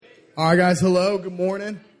All right, guys. Hello. Good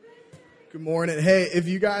morning. Good morning. Hey, if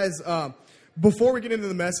you guys, before we get into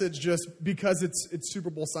the message, just because it's Super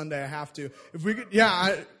Bowl Sunday, I have to. If we could,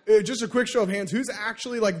 just a quick show of hands. Who's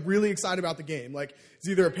actually like really excited about the game? Like, is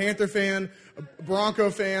either a Panther fan, a Bronco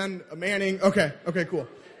fan, a Manning? Okay, cool.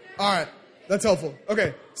 All right, that's helpful.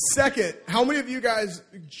 Okay. Second, how many of you guys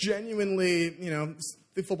genuinely,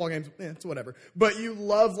 the football games, it's whatever. But you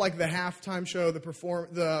love like the halftime show,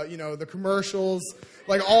 the commercials,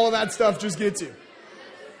 like all of that stuff just gets you.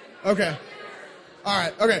 Okay. All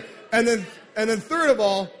right. Okay. And then third of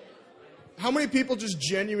all, how many people just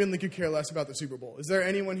genuinely could care less about the Super Bowl? Is there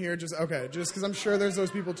anyone here just because I'm sure there's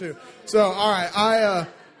those people too. So, all right.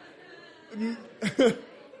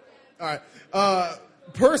 All right.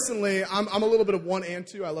 Personally, I'm a little bit of one and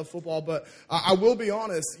two. I love football, but I will be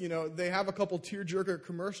honest, they have a couple tearjerker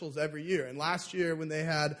commercials every year. And last year when they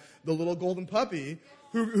had the little golden puppy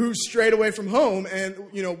who strayed away from home and,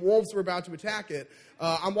 wolves were about to attack it,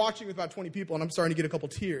 I'm watching with about 20 people and I'm starting to get a couple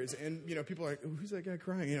tears. And, people are like, who's that guy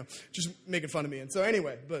crying? Just making fun of me. And so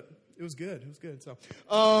anyway, but it was good. It was good. So,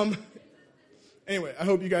 anyway, I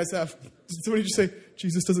hope you guys have, did somebody just say,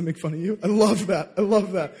 Jesus doesn't make fun of you? I love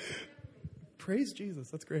that. Praise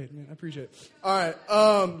Jesus. That's great, man. I appreciate it. All right.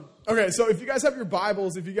 Okay, so if you guys have your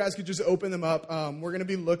Bibles, if you guys could just open them up, we're going to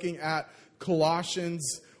be looking at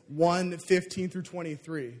Colossians 1:15 through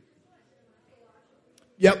 23.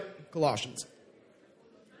 Yep, Colossians.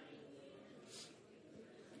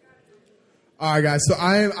 All right, guys. So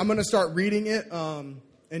I'm going to start reading it.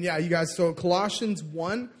 You guys, so Colossians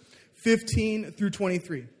 1:15 through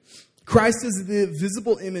 23. Christ is the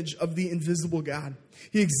visible image of the invisible God.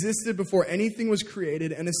 He existed before anything was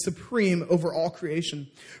created and is supreme over all creation.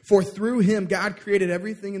 For through him, God created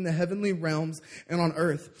everything in the heavenly realms and on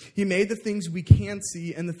earth. He made the things we can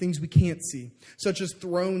see and the things we can't see, such as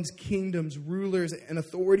thrones, kingdoms, rulers, and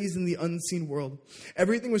authorities in the unseen world.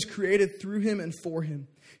 Everything was created through him and for him.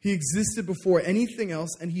 He existed before anything else,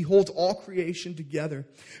 and he holds all creation together.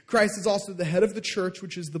 Christ is also the head of the church,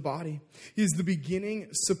 which is the body. He is the beginning,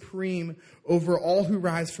 supreme over all who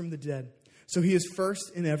rise from the dead. So he is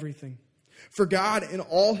first in everything. For God, in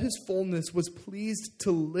all his fullness, was pleased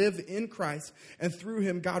to live in Christ, and through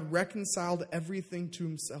him, God reconciled everything to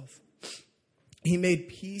himself. He made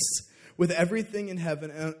peace with everything in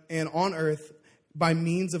heaven and on earth by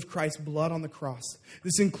means of Christ's blood on the cross.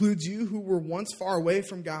 This includes you who were once far away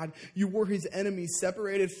from God. You were his enemies,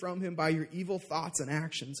 separated from him by your evil thoughts and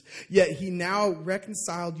actions. Yet he now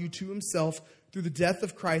reconciled you to himself through the death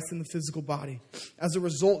of Christ in the physical body. As a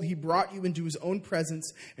result, he brought you into his own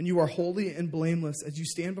presence, and you are holy and blameless as you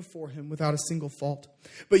stand before him without a single fault.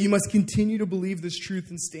 But you must continue to believe this truth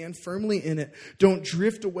and stand firmly in it. Don't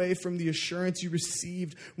drift away from the assurance you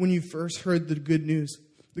received when you first heard the good news.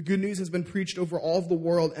 The good news has been preached over all of the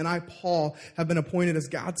world, and I, Paul, have been appointed as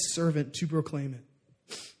God's servant to proclaim it.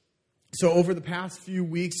 So over the past few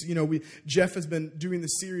weeks, Jeff has been doing the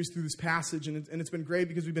series through this passage, and it's been great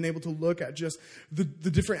because we've been able to look at just the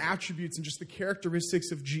different attributes and just the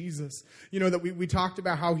characteristics of Jesus. That we talked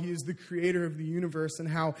about how he is the creator of the universe and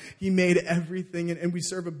how he made everything, and we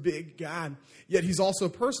serve a big God. Yet he's also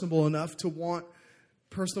personable enough to want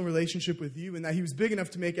personal relationship with you, and that he was big enough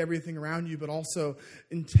to make everything around you, but also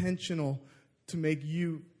intentional to make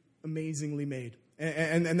you amazingly made.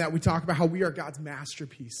 And that we talk about how we are God's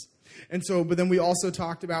masterpiece. And so, but then we also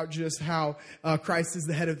talked about just how Christ is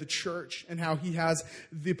the head of the church and how he has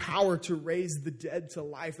the power to raise the dead to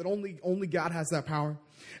life, that only God has that power.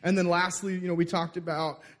 And then lastly, we talked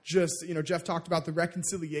about just, Jeff talked about the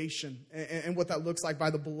reconciliation and what that looks like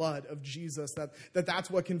by the blood of Jesus,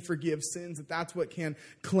 that's what can forgive sins, that's what can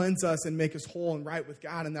cleanse us and make us whole and right with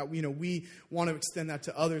God, and that, we want to extend that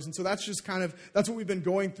to others. And so that's just that's what we've been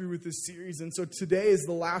going through with this series. And so today is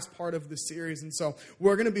the last part of the series. And so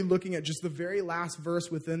we're going to be looking at just the very last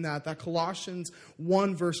verse within that Colossians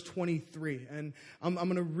 1 verse 23. And I'm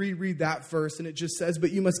going to reread that verse, and it just says,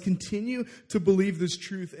 "But you must continue to believe this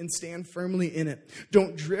truth and stand firmly in it.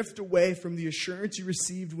 Don't drift away from the assurance you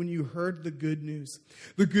received when you heard the good news.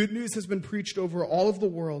 The good news has been preached over all of the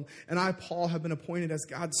world, and I, Paul, have been appointed as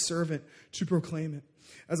God's servant to proclaim it."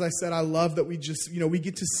 As I said, I love that we just, we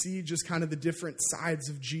get to see just kind of the different sides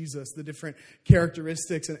of Jesus, the different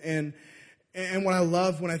characteristics, and what I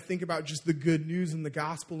love when I think about just the good news and the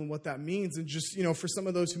gospel and what that means, and just, for some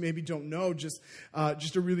of those who maybe don't know, just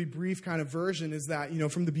a really brief kind of version is that,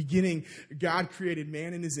 from the beginning, God created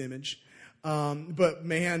man in his image. But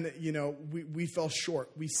man, we fell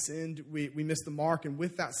short. We sinned. We missed the mark. And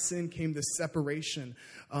with that sin came this separation.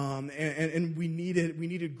 And we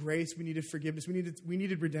needed grace. We needed forgiveness. We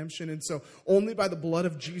needed redemption. And so only by the blood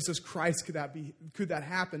of Jesus Christ could that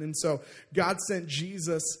happen. And so God sent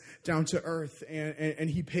Jesus down to earth, and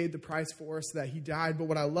he paid the price for us, that he died. But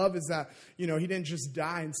what I love is that, he didn't just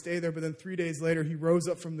die and stay there, but then 3 days later he rose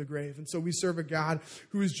up from the grave. And so we serve a God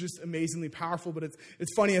who is just amazingly powerful. But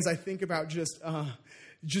it's funny as I think about just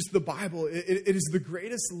the Bible. It is the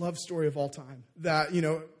greatest love story of all time. That,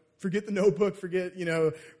 forget The Notebook, forget,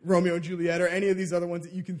 Romeo and Juliet, or any of these other ones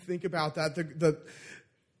that you can think about, that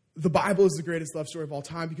the Bible is the greatest love story of all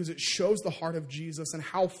time, because it shows the heart of Jesus and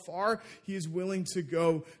how far he is willing to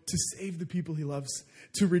go to save the people he loves,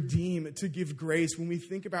 to redeem, to give grace. When we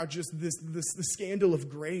think about just the scandal of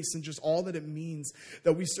grace and just all that it means,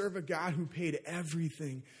 that we serve a God who paid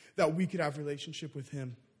everything that we could have relationship with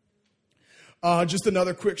him. Just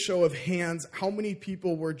another quick show of hands. How many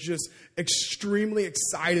people were just extremely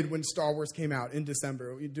excited when Star Wars came out in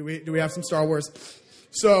December? Do we have some Star Wars?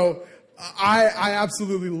 So I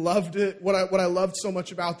absolutely loved it. What I loved so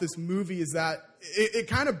much about this movie is that it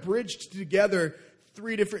kind of bridged together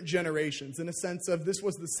 3 different generations, in a sense of, this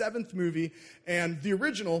was the 7th movie, and the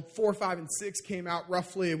original 4, 5, and 6 came out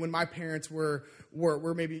roughly when my parents were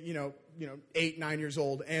maybe 8, 9 years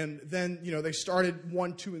old. And then, they started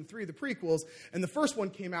 1, 2, and 3, the prequels. And the first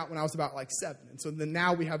one came out when I was about 7. And so then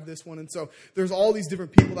now we have this one. And so there's all these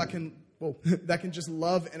different people that can just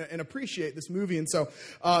love and appreciate this movie. And so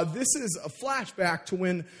this is a flashback to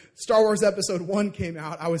when Star Wars Episode 1 came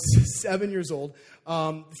out. I was 7 years old.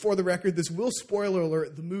 For the record, this will spoiler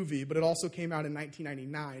alert the movie, but it also came out in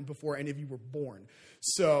 1999 before any of you were born.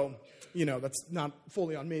 So, that's not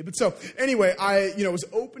fully on me. But so anyway, it was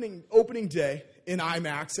opening day in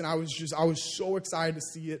IMAX, and I was so excited to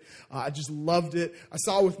see it. I just loved it. I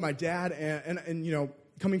saw it with my dad, and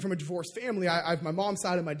coming from a divorced family, I have my mom's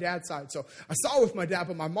side and my dad's side. So I saw it with my dad,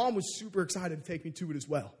 but my mom was super excited to take me to it as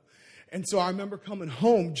well. And so I remember coming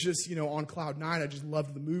home just, on cloud 9. I just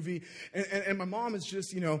loved the movie. And my mom is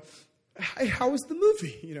just, hey, how was the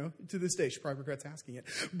movie? To this day, she probably regrets asking it.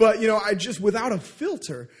 But, I just, without a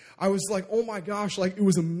filter, I was like, oh my gosh, it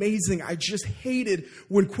was amazing. I just hated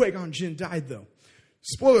when Qui-Gon Jinn died, though.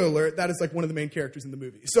 Spoiler alert, that is one of the main characters in the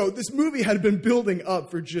movie. So this movie had been building up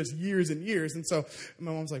for just years and years. And so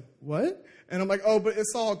my mom's like, what? And I'm like, oh, but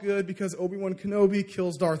it's all good because Obi-Wan Kenobi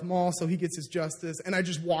kills Darth Maul, so he gets his justice. And I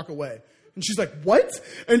just walk away. And she's like, what?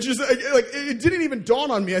 And just it didn't even dawn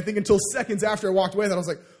on me, I think, until seconds after I walked away, that I was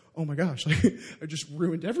like, oh my gosh, I just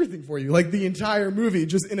ruined everything for you. The entire movie,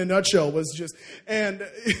 just in a nutshell, was just... And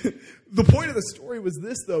the point of the story was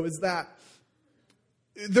this, though, is that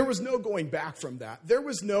there was no going back from that. There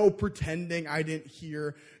was no pretending I didn't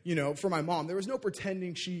hear, for my mom. There was no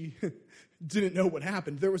pretending she didn't know what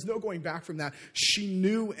happened. There was no going back from that. She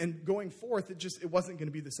knew, and going forth, it wasn't going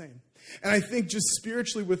to be the same. And I think just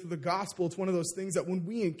spiritually with the gospel, it's one of those things that when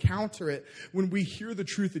we encounter it, when we hear the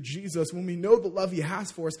truth of Jesus, when we know the love he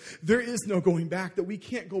has for us, there is no going back, that we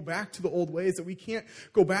can't go back to the old ways, that we can't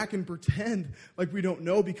go back and pretend like we don't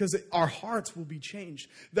know, because our hearts will be changed.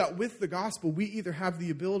 That with the gospel, we either have the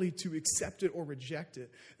ability to accept it or reject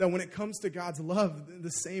it. That when it comes to God's love, the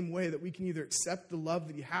same way that we can either accept the love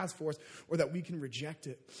that he has for us or that we can reject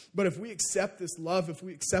it. But if we accept this love, if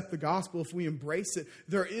we accept the gospel, if we embrace it,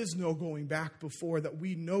 there is no going back before, that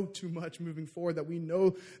we know too much moving forward, that we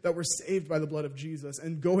know that we're saved by the blood of Jesus.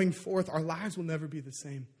 And going forth, our lives will never be the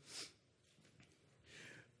same.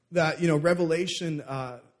 That, Revelation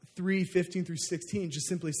 3:15 through 16 just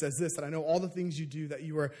simply says this, that I know all the things you do, that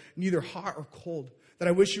you are neither hot or cold, that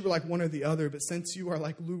I wish you were like one or the other, but since you are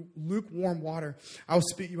like lukewarm water, I will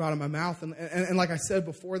spit you out of my mouth. And like I said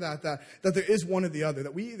before that there is one or the other,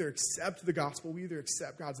 that we either accept the gospel, we either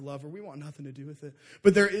accept God's love, or we want nothing to do with it.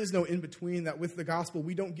 But there is no in between, that with the gospel,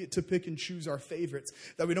 we don't get to pick and choose our favorites,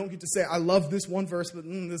 that we don't get to say, I love this one verse, but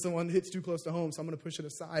this one hits too close to home, so I'm going to push it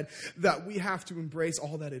aside. That we have to embrace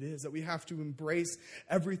all that it is, that we have to embrace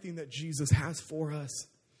everything that Jesus has for us.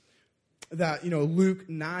 That, Luke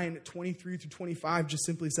 9:23 through 25 just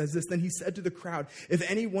simply says this. Then he said to the crowd, if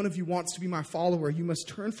any one of you wants to be my follower, you must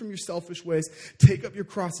turn from your selfish ways, take up your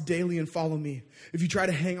cross daily and follow me. If you try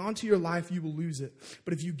to hang on to your life, you will lose it.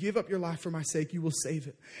 But if you give up your life for my sake, you will save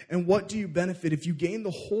it. And what do you benefit if you gain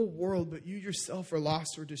the whole world, but you yourself are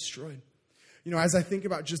lost or destroyed? As I think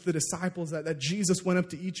about just the disciples, that Jesus went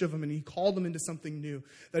up to each of them and he called them into something new.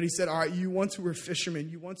 That he said, all right, you ones who were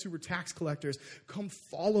fishermen, you ones who were tax collectors, come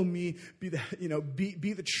follow me, be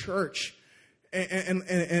the church.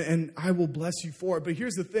 and I will bless you for it. But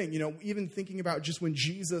here's the thing, even thinking about just when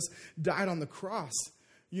Jesus died on the cross,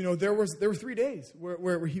 there were 3 days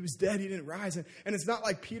where he was dead, he didn't rise. And it's not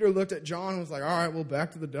like Peter looked at John and was like, all right, well,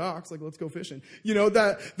 back to the docks, let's go fishing.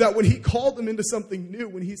 That when he called them into something new,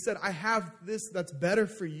 when he said, I have this that's better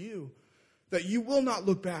for you, that you will not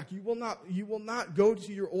look back. You will not go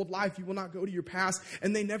to your old life. You will not go to your past.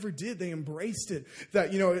 And they never did. They embraced it.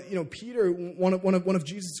 That, Peter, one of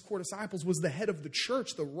Jesus' core disciples, was the head of the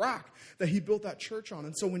church, the rock that he built that church on.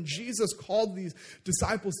 And so when Jesus called these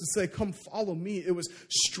disciples to say, come follow me, it was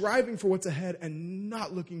striving for what's ahead and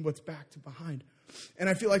not looking what's back to behind. And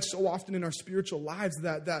I feel like so often in our spiritual lives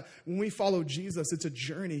that when we follow Jesus, it's a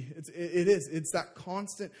journey. It's that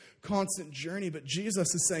constant journey. But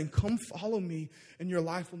Jesus is saying, come follow me and your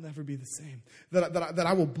life will never be the same. That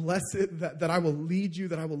I will bless it, that I will lead you,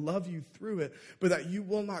 that I will love you through it, but that you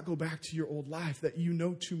will not go back to your old life, that you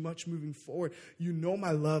know too much moving forward. You know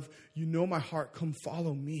my love. You know my heart. Come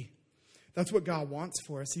follow me. That's what God wants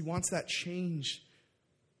for us. He wants that change.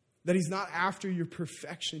 That he's not after your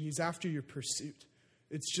perfection. He's after your pursuit.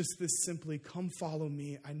 It's just this simply, come follow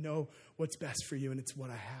me. I know what's best for you, and it's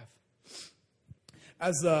what I have.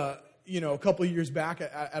 As a couple of years back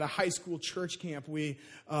at a high school church camp, we,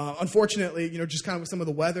 unfortunately, just kind of with some of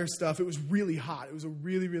the weather stuff, it was really hot. It was a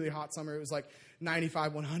really, really hot summer. It was like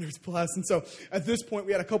 95, 100s plus. And so at this point,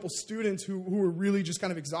 we had a couple students who were really just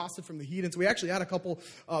kind of exhausted from the heat. And so we actually had a couple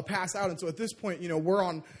pass out. And so at this point, we're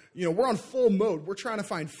on full mode. We're trying to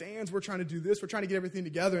find fans. We're trying to do this. We're trying to get everything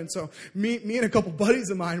together. And so me and a couple buddies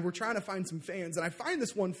of mine, we're trying to find some fans. And I find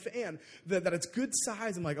this one fan that it's good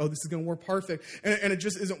size. I'm like, oh, this is going to work perfect. And it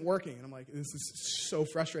just isn't working. And I'm like, this is so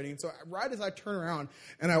frustrating. And so right as I turn around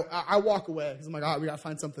and I walk away, because I'm like, we got to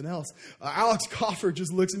find something else. Alex Coffer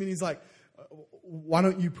just looks at me and he's like, why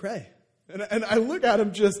don't you pray? And I look at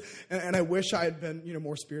him and I wish I had been,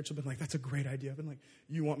 more spiritual, been like, that's a great idea. I've been like,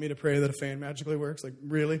 you want me to pray that a fan magically works? Like,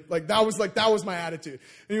 really? That was my attitude.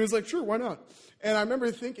 And he was like, sure, why not? And I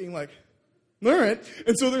remember thinking like, all right.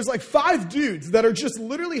 And so there's like 5 dudes that are just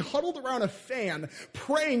literally huddled around a fan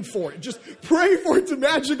praying for it, just praying for it to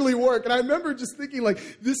magically work. And I remember just thinking like,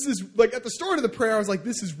 this is like at the start of the prayer, I was like,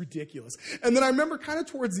 this is ridiculous. And then I remember kind of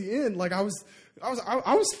towards the end, like I was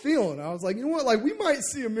feeling, I was like, you know what, like we might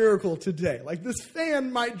see a miracle today. Like this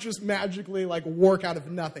fan might just magically like work out of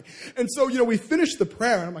nothing. And so, we finished the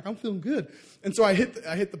prayer and I'm like, I'm feeling good. And so I hit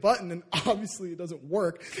the button and obviously it doesn't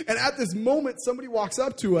work. And at this moment, somebody walks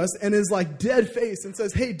up to us and is like dead face and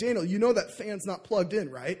says, hey, Daniel, you know that fan's not plugged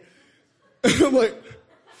in, right? And I'm like,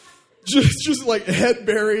 just like head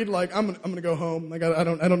buried, like I'm gonna go home. Like I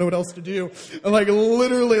don't know what else to do. And like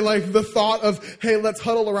literally like the thought of, hey, let's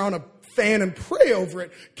huddle around a fan and pray over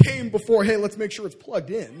it came before, hey, let's make sure it's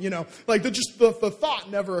plugged in. Like the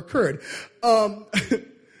thought never occurred.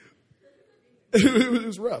 It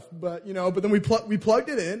was rough, but then we plugged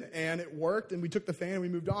it in and it worked and we took the fan and we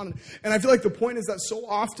moved on. And I feel like the point is that so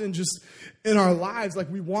often just in our lives, like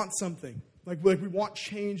we want something, like we want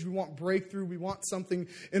change, we want breakthrough, we want something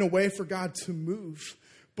in a way for God to move,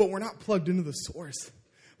 but we're not plugged into the source.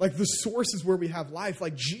 Like the source is where we have life.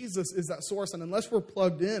 Like Jesus is that source. And unless we're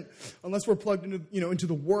plugged into, into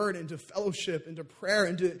the word, into fellowship, into prayer,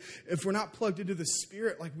 if we're not plugged into the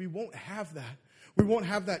Spirit, like we won't have that. We won't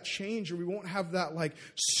have that change, or we won't have that like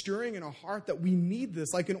stirring in our heart that we need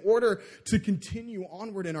this. Like in order to continue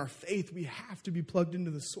onward in our faith, we have to be plugged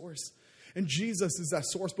into the source. And Jesus is that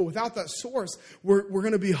source. But without that source, we're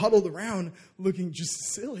going to be huddled around looking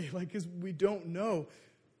just silly, like because we don't know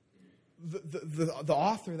the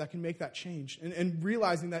author that can make that change, and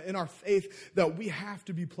realizing that in our faith that we have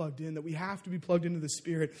to be plugged in, that we have to be plugged into the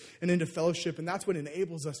Spirit and into fellowship, and that's what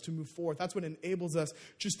enables us to move forward. That's what enables us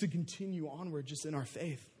just to continue onward just in our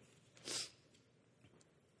faith.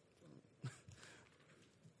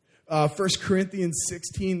 1 Corinthians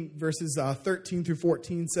 16 verses 13 through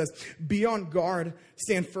 14 says, be on guard,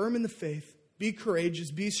 stand firm in the faith, be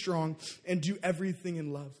courageous, be strong, and do everything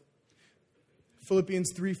in love.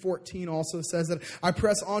 Philippians 3:14 also says that I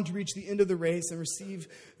press on to reach the end of the race and receive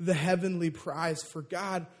the heavenly prize, for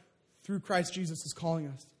God, through Christ Jesus, is calling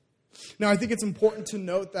us. Now, I think it's important to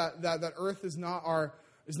note that earth is not our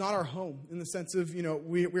home, in the sense of,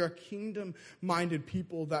 we are kingdom-minded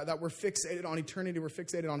people, that we're fixated on eternity, we're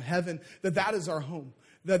fixated on heaven, that is our home,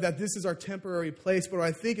 that this is our temporary place. But what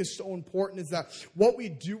I think is so important is that what we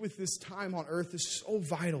do with this time on earth is so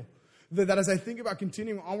vital. That as I think about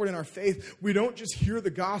continuing onward in our faith, we don't just hear the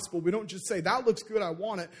gospel. We don't just say, that looks good, I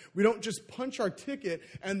want it. We don't just punch our ticket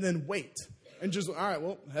and then wait. and just, all right,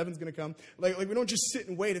 well, heaven's going to come. Like we don't just sit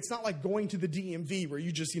and wait. It's not like going to the DMV where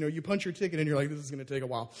you just, you punch your ticket and you're like, this is going to take a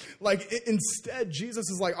while. Instead, Jesus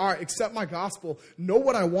is like, all right, accept my gospel, know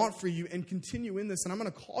what I want for you, and continue in this, and I'm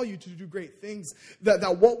going to call you to do great things.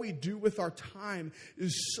 That what we do with our time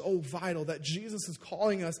is so vital, that Jesus is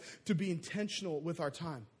calling us to be intentional with our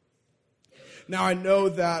time. Now, I know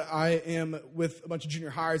that I am with a bunch of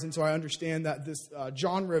junior hires, and so I understand that this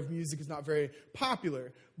genre of music is not very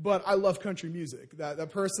popular, but I love country music.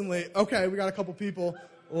 That personally, okay, we got a couple people,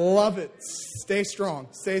 love it. Stay strong,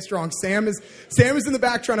 stay strong. Sam is in the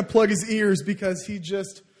back trying to plug his ears because he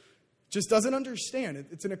just doesn't understand.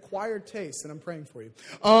 It's an acquired taste, and I'm praying for you.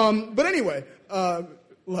 But anyway,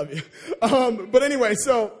 love you. But anyway,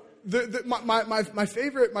 so my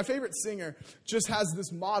favorite singer just has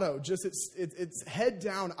this motto. Just it's head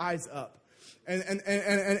down, eyes up,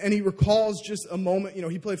 and he recalls just a moment.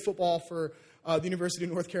 He played football for the University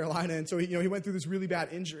of North Carolina, and so he went through this really bad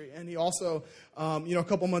injury, and he also a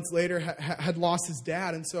couple months later had lost his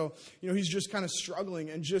dad, and so he's just kind of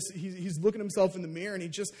struggling, and just he's looking at himself in the mirror, and he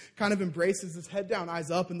just kind of embraces this head down,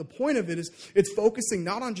 eyes up, and the point of it is it's focusing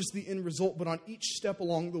not on just the end result, but on each step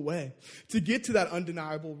along the way to get to that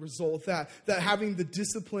undeniable result, that having the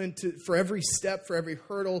discipline for every step, for every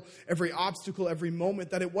hurdle, every obstacle, every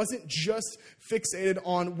moment, that it wasn't just fixated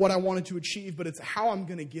on what I wanted to achieve, but it's how I'm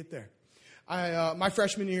going to get there. My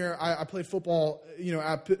freshman year, I played football,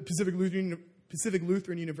 at Pacific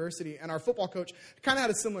Lutheran University, and our football coach kind of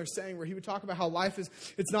had a similar saying where he would talk about how life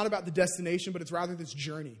it's not about the destination, but it's rather this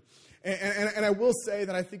journey. And I will say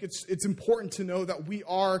that I think it's important to know that we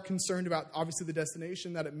are concerned about, obviously, the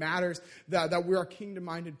destination, that it matters, that we are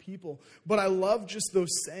kingdom-minded people. But I love just those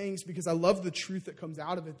sayings because I love the truth that comes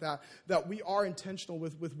out of it, that we are intentional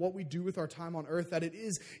with what we do with our time on earth, that it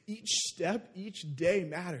is each step, each day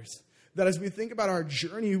matters. That as we think about our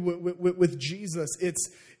journey with Jesus, it's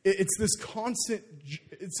this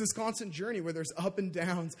constant journey where there's up and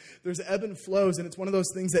downs, there's ebb and flows, and it's one of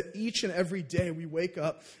those things that each and every day we wake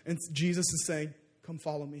up and Jesus is saying, "Come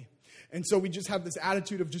follow me." And so we just have this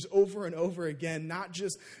attitude of just over and over again,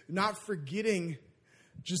 not forgetting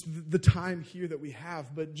just the time here that we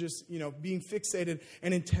have, but just, being fixated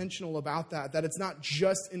and intentional about that it's not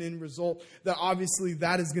just an end result, that obviously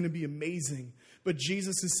that is going to be amazing. But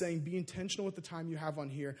Jesus is saying, be intentional with the time you have on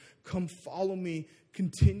here. Come follow me,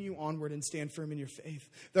 continue onward, and stand firm in your faith.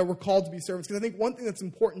 That we're called to be servants. Because I think one thing that's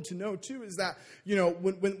important to know, too, is that,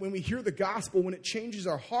 when we hear the gospel, when it changes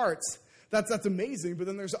our hearts, that's amazing, but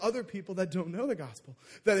then there's other people that don't know the gospel.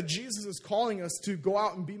 That Jesus is calling us to go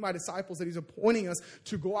out and be my disciples, that he's appointing us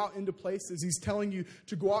to go out into places. He's telling you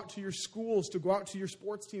to go out to your schools, to go out to your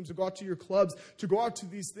sports teams, to go out to your clubs, to go out to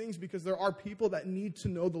these things because there are people that need to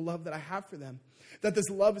know the love that I have for them. That this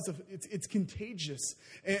love it's contagious.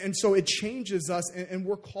 And so it changes us, and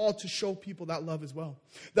we're called to show people that love as well.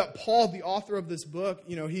 That Paul, the author of this book,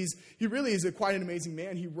 he really is quite an amazing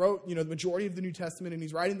man. He wrote, the majority of the New Testament, and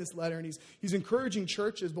he's writing this letter, and he's encouraging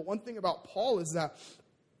churches. But one thing about Paul is that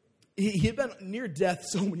he had been near death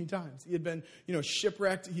so many times. He had been,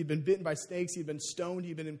 shipwrecked. He had been bitten by snakes. He had been stoned. He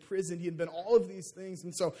had been imprisoned. He had been all of these things.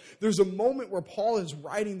 And so there's a moment where Paul is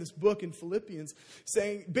writing this book in Philippians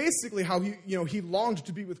saying basically how he longed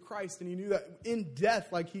to be with Christ. And he knew that in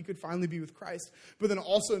death, he could finally be with Christ. But then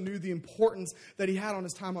also knew the importance that he had on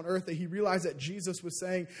his time on earth, that he realized that Jesus was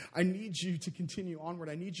saying, I need you to continue onward.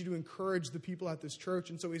 I need you to encourage the people at this church.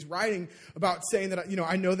 And so he's writing about saying that,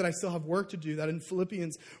 I know that I still have work to do. That in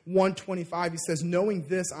Philippians 1:25, he says, knowing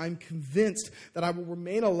this, I'm convinced that I will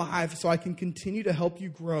remain alive so I can continue to help you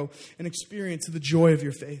grow and experience the joy of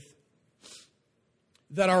your faith.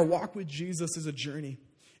 That our walk with Jesus is a journey.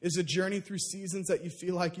 It's a journey through seasons that you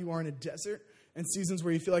feel like you are in a desert and seasons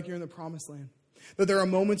where you feel like you're in the promised land. That there are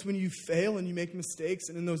moments when you fail and you make mistakes,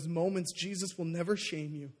 and in those moments, Jesus will never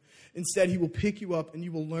shame you. Instead, he will pick you up and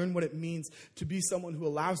you will learn what it means to be someone who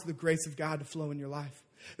allows the grace of God to flow in your life.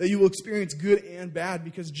 That you will experience good and bad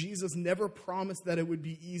because Jesus never promised that it would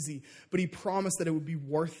be easy, but he promised that it would be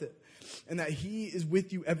worth it. And that he is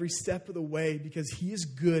with you every step of the way because he is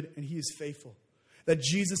good and he is faithful. That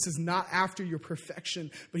Jesus is not after your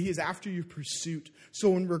perfection, but he is after your pursuit.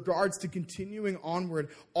 So in regards to continuing onward,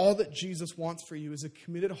 all that Jesus wants for you is a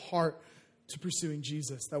committed heart to pursuing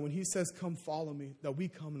Jesus. That when he says, come follow me, that we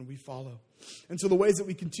come and we follow. And so the ways that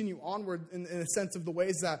we continue onward in a sense of the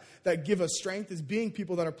ways that give us strength is being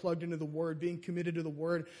people that are plugged into the Word, being committed to the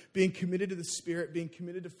Word, being committed to the Spirit, being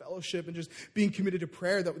committed to fellowship, and just being committed to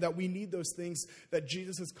prayer, that we need those things that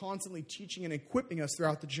Jesus is constantly teaching and equipping us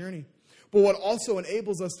throughout the journey. But what also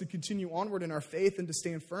enables us to continue onward in our faith and to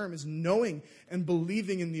stand firm is knowing and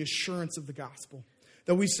believing in the assurance of the gospel.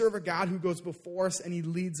 That we serve a God who goes before us and he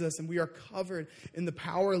leads us, and we are covered in the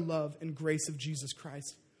power, love, and grace of Jesus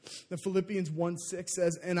Christ. The Philippians 1:6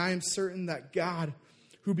 says, "And I am certain that God,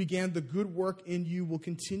 who began the good work in you, will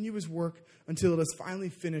continue his work until it is finally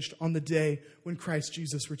finished on the day when Christ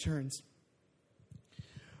Jesus returns."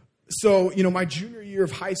 So, my junior year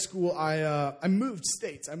of high school, I moved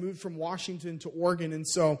states. I moved from Washington to Oregon. And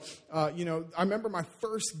so, I remember my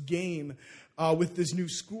first game with this new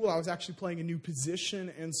school. I was actually playing a new position.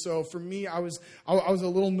 And so for me, I was a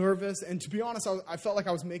little nervous. And to be honest, I felt like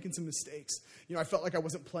I was making some mistakes. I felt like I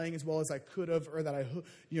wasn't playing as well as I could have or that I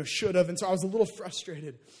should have. And so I was a little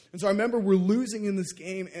frustrated. And so I remember we're losing in this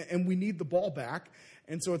game and we need the ball back.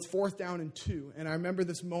 And so it's 4th down and 2. And I remember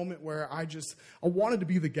this moment where I wanted to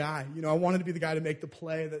be the guy. I wanted to be the guy to make the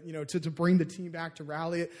play, that to bring the team back, to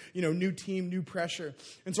rally it. New team, new pressure.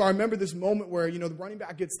 And so I remember this moment where, the running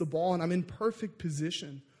back gets the ball and I'm in perfect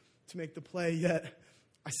position to make the play. Yet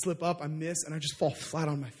I slip up, I miss, and I just fall flat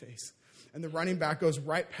on my face. And the running back goes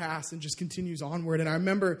right past and just continues onward. And I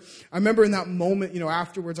remember in that moment,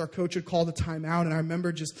 afterwards, our coach had called a timeout. And I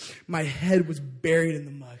remember just my head was buried in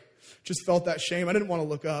the mud. Just felt that shame. I didn't want to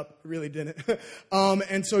look up. I really didn't.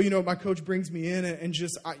 And so, my coach brings me in and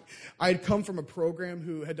just, I had come from a program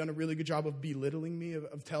who had done a really good job of belittling me,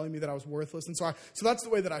 of telling me that I was worthless. And so that's the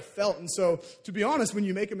way that I felt. And so, to be honest, when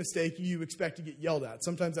you make a mistake, you expect to get yelled at.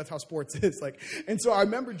 Sometimes that's how sports is. And so I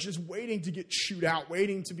remember just waiting to get chewed out,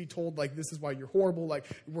 waiting to be told, this is why you're horrible,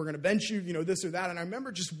 we're going to bench you, this or that. And I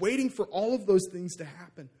remember just waiting for all of those things to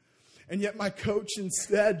happen. And yet my coach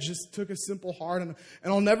instead just took a simple heart, and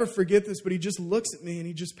I'll never forget this, but he just looks at me and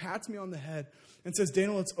he just pats me on the head and says,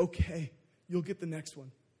 "Daniel, it's okay. You'll get the next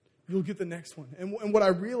one. You'll get the next one." And what I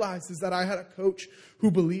realized is that I had a coach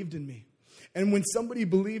who believed in me. And when somebody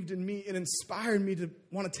believed in me, it inspired me to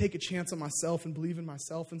want to take a chance on myself and believe in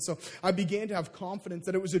myself. And so I began to have confidence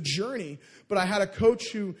that it was a journey, but I had a coach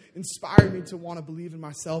who inspired me to want to believe in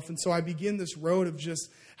myself. And so I began this road of just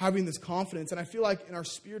having this confidence. And I feel like in our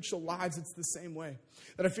spiritual lives, it's the same way.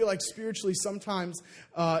 That I feel like spiritually sometimes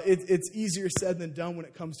it's easier said than done when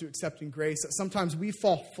it comes to accepting grace. That sometimes we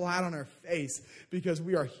fall flat on our face because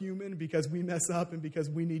we are human, because we mess up, and because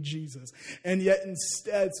we need Jesus. And yet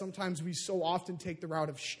instead, sometimes we so often take the route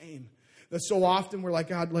of shame. That so often we're like,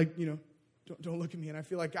 "God, don't look at me." And I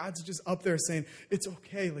feel like God's just up there saying, "It's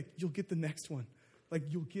okay. You'll get the next one.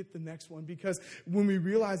 You'll get the next one." Because when we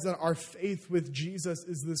realize that our faith with Jesus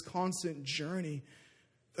is this constant journey,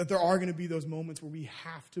 that there are going to be those moments where we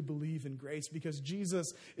have to believe in grace because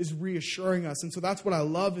Jesus is reassuring us. And so that's what I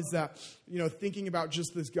love is that, thinking about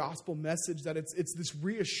just this gospel message, that it's this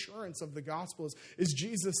reassurance of the gospel is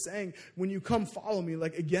Jesus saying, when you come follow me,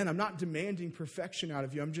 again, I'm not demanding perfection out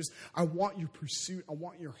of you. I want your pursuit. I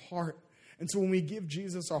want your heart. And so when we give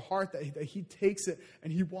Jesus our heart, that he takes it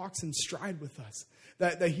and he walks in stride with us.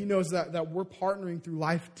 That he knows that we're partnering through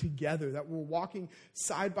life together, that we're walking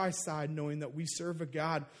side by side knowing that we serve a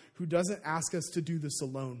God who doesn't ask us to do this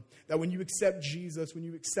alone. That when you accept Jesus, when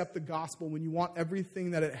you accept the gospel, when you want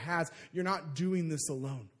everything that it has, you're not doing this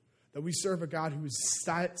alone. That we serve a God who is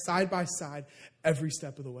side by side every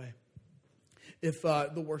step of the way. If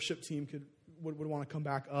the worship team would want to come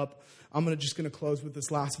back up, I'm just going to close with this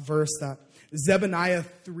last verse, that Zephaniah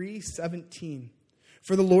 3:17.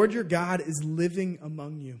 "For the Lord your God is living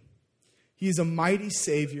among you. He is a mighty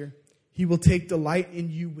Savior. He will take delight in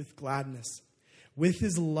you with gladness. With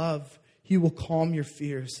his love, he will calm your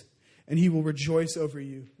fears, and he will rejoice over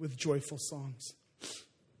you with joyful songs."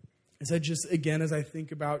 As I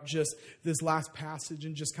think about just this last passage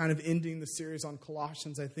and just kind of ending the series on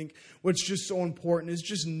Colossians, I think what's just so important is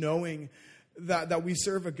just knowing that we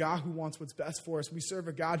serve a God who wants what's best for us. We serve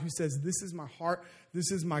a God who says, "This is my heart,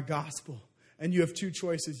 this is my gospel." And you have two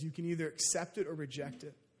choices. You can either accept it or reject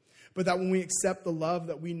it. But that when we accept the love,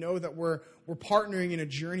 that we know that we're partnering in a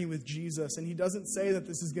journey with Jesus. And he doesn't say that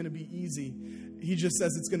this is going to be easy. He just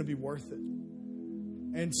says it's going to be worth it.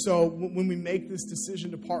 And so when we make this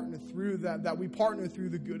decision to partner through that we partner through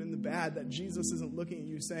the good and the bad, that Jesus isn't looking at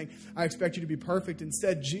you saying, "I expect you to be perfect."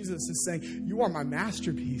 Instead, Jesus is saying, "You are my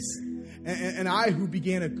masterpiece. And I, who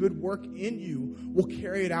began a good work in you, will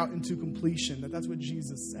carry it out into completion." That's what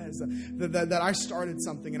Jesus says. That I started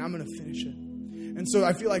something and I'm going to finish it. And so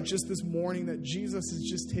I feel like just this morning that Jesus is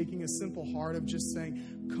just taking a simple heart of just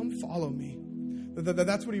saying, "Come follow me."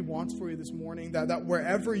 That's what he wants for you this morning. That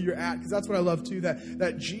wherever you're at, because that's what I love too,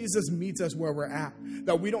 that Jesus meets us where we're at.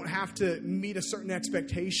 That we don't have to meet a certain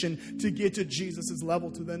expectation to get to Jesus'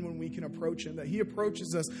 level to then when we can approach him. That he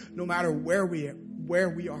approaches us no matter where we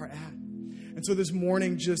are at. And so this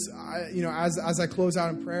morning, just, as I close out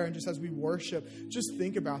in prayer and just as we worship, just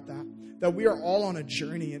think about that we are all on a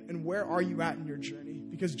journey. And where are you at in your journey?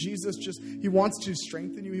 Because Jesus he wants to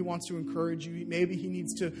strengthen you. He wants to encourage you. Maybe he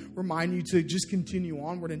needs to remind you to just continue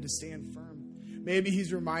onward and to stand firm. Maybe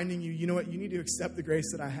he's reminding you, you know what, you need to accept the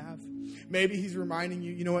grace that I have. Maybe he's reminding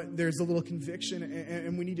you, you know what, there's a little conviction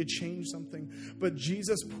and we need to change something. But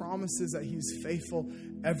Jesus promises that he's faithful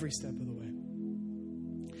every step of the way.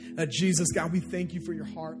 Jesus, God, we thank you for your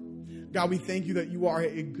heart. God, we thank you that you are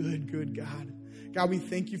a good, good God. God, we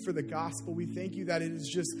thank you for the gospel. We thank you that it is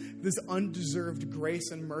just this undeserved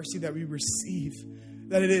grace and mercy that we receive.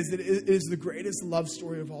 That it is the greatest love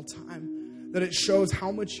story of all time. That it shows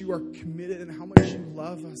how much you are committed and how much you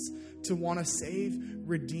love us to want to save,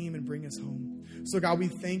 redeem, and bring us home. So, God, we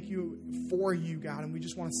thank you for you, God, and we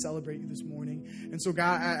just want to celebrate you this morning. And so,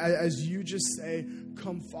 God, as you just say,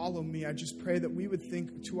 come follow me, I just pray that we would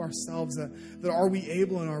think to ourselves that are we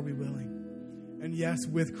able and are we willing? And yes,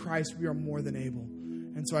 with Christ, we are more than able.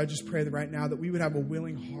 And so I just pray that right now that we would have a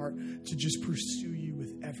willing heart to just pursue you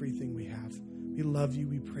with everything we have. We love you.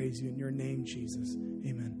 We praise you. In your name, Jesus.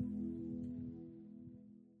 Amen.